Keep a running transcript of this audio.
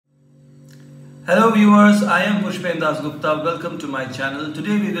Hello viewers, I am Puspen Dasgupta. Welcome to my channel.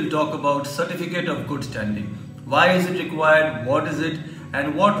 Today we will talk about Certificate of Good Standing. Why is it required, what is it,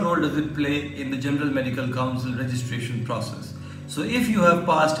 and what role does it play in the General Medical Council registration process. So if you have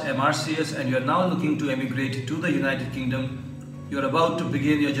passed MRCS and you are now looking to emigrate to the United Kingdom, you are about to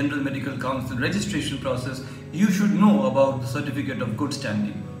begin your General Medical Council registration process, you should know about the Certificate of Good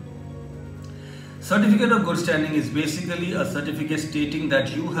Standing. Certificate of Good Standing is basically a certificate stating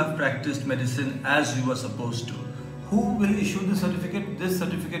that you have practiced medicine as you were supposed to. Who will issue the certificate? This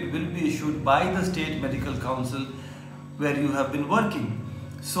certificate will be issued by the State Medical Council where you have been working.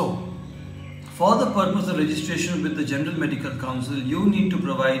 So, for the purpose of registration with the General Medical Council, you need to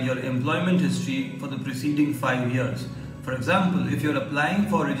provide your employment history for the preceding 5 years. For example, if you are applying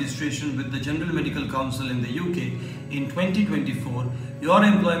for registration with the General Medical Council in the UK in 2024, your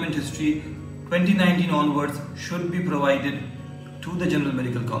employment history 2019 onwards should be provided to the General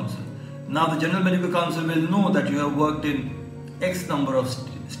Medical Council. Now the General Medical Council will know that you have worked in X number of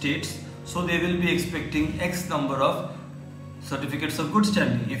states, so they will be expecting X number of certificates of good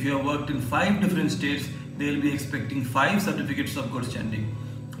standing. If you have worked in 5 different states, they will be expecting 5 certificates of good standing,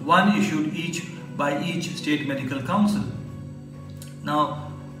 one issued each by each State Medical Council.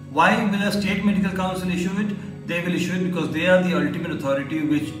 Now, why will a State Medical Council issue it? They will issue it because they are the ultimate authority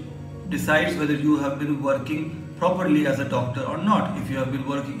which decides whether you have been working properly as a doctor or not. If you have been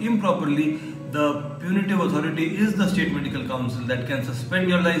working improperly, the punitive authority is the State Medical Council that can suspend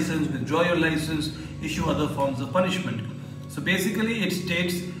your license, withdraw your license, issue other forms of punishment. So basically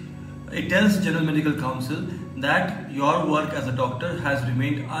it tells General Medical Council that your work as a doctor has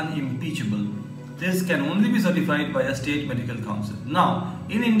remained unimpeachable. This can only be certified by a State Medical Council. Now,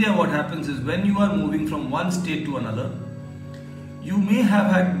 in India what happens is when you are moving from one state to another, you may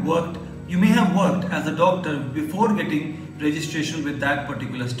have worked as a doctor before getting registration with that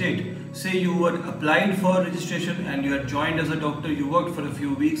particular state. Say you were applied for registration and you had joined as a doctor, you worked for a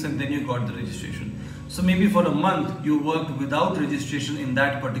few weeks and then you got the registration. So maybe for a month you worked without registration in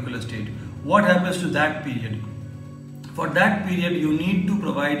that particular state. What happens to that period? For that period you need to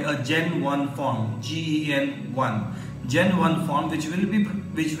provide a Gen 1 form, GEN1, Gen 1 form which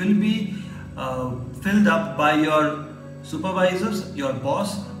will be filled up by your supervisors, your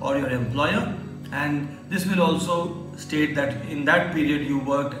boss or your employer, and this will also state that in that period you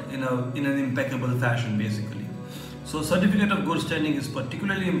worked in an impeccable fashion basically. So certificate of good standing is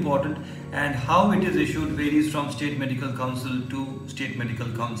particularly important, and how it is issued varies from State Medical Council to State Medical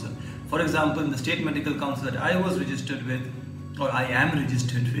Council. For example, in the State Medical Council that I was registered with, or I am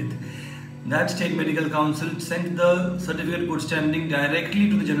registered with, that State Medical Council sent the certificate of good standing directly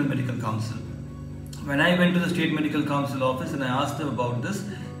to the General Medical Council. When I went to the State Medical Council office and I asked them about this,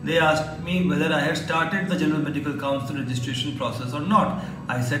 they asked me whether I had started the General Medical Council registration process or not.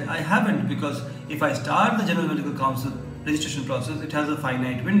 I said I haven't, because if I start the General Medical Council registration process, it has a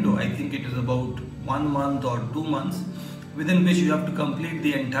finite window. I think it is about 1 month or 2 months within which you have to complete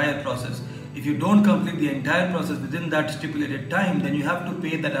the entire process. If you don't complete the entire process within that stipulated time, then you have to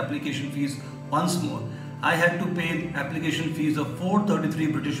pay that application fees once more. I had to pay application fees of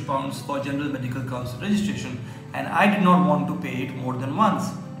 433 British pounds for General Medical Council registration, and I did not want to pay it more than once.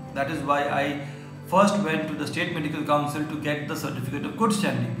 That is why I first went to the State Medical Council to get the certificate of good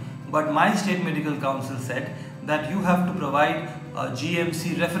standing. But my State Medical Council said that you have to provide a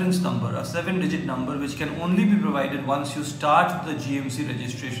GMC reference number, a 7-digit number which can only be provided once you start the GMC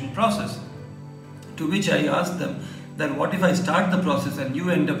registration process. To which I asked them that what if I start the process and you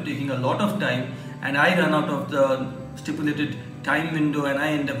end up taking a lot of time and I run out of the stipulated time window and I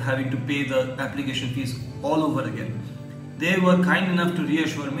end up having to pay the application fees all over again. They were kind enough to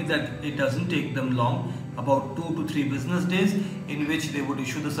reassure me that it doesn't take them long, about 2 to 3 business days, in which they would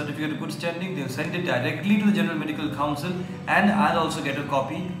issue the certificate of good standing. They'll send it directly to the General Medical Council, and I'll also get a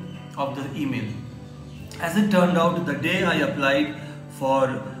copy of the email. As it turned out, the day I applied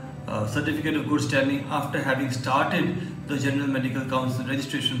for certificate of good standing after having started the General Medical Council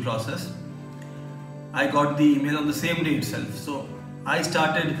registration process, I got the email on the same day itself. So I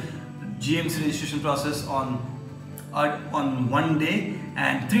started GMC registration process on one day,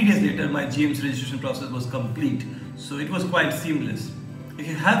 and 3 days later my GMC registration process was complete. So it was quite seamless. If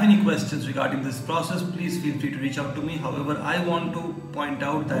you have any questions regarding this process, please feel free to reach out to me. However, I want to point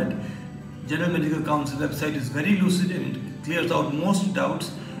out that General Medical Council website is very lucid and it clears out most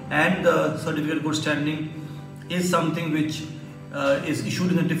doubts, and the certificate of good standing is something which is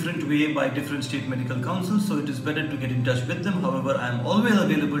issued in a different way by different State Medical Councils, so it is better to get in touch with them. However, I am always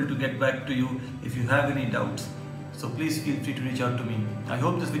available to get back to you if you have any doubts. So please feel free to reach out to me. I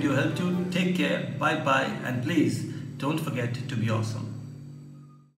hope this video helped you. Take care, bye bye, and please don't forget to be awesome.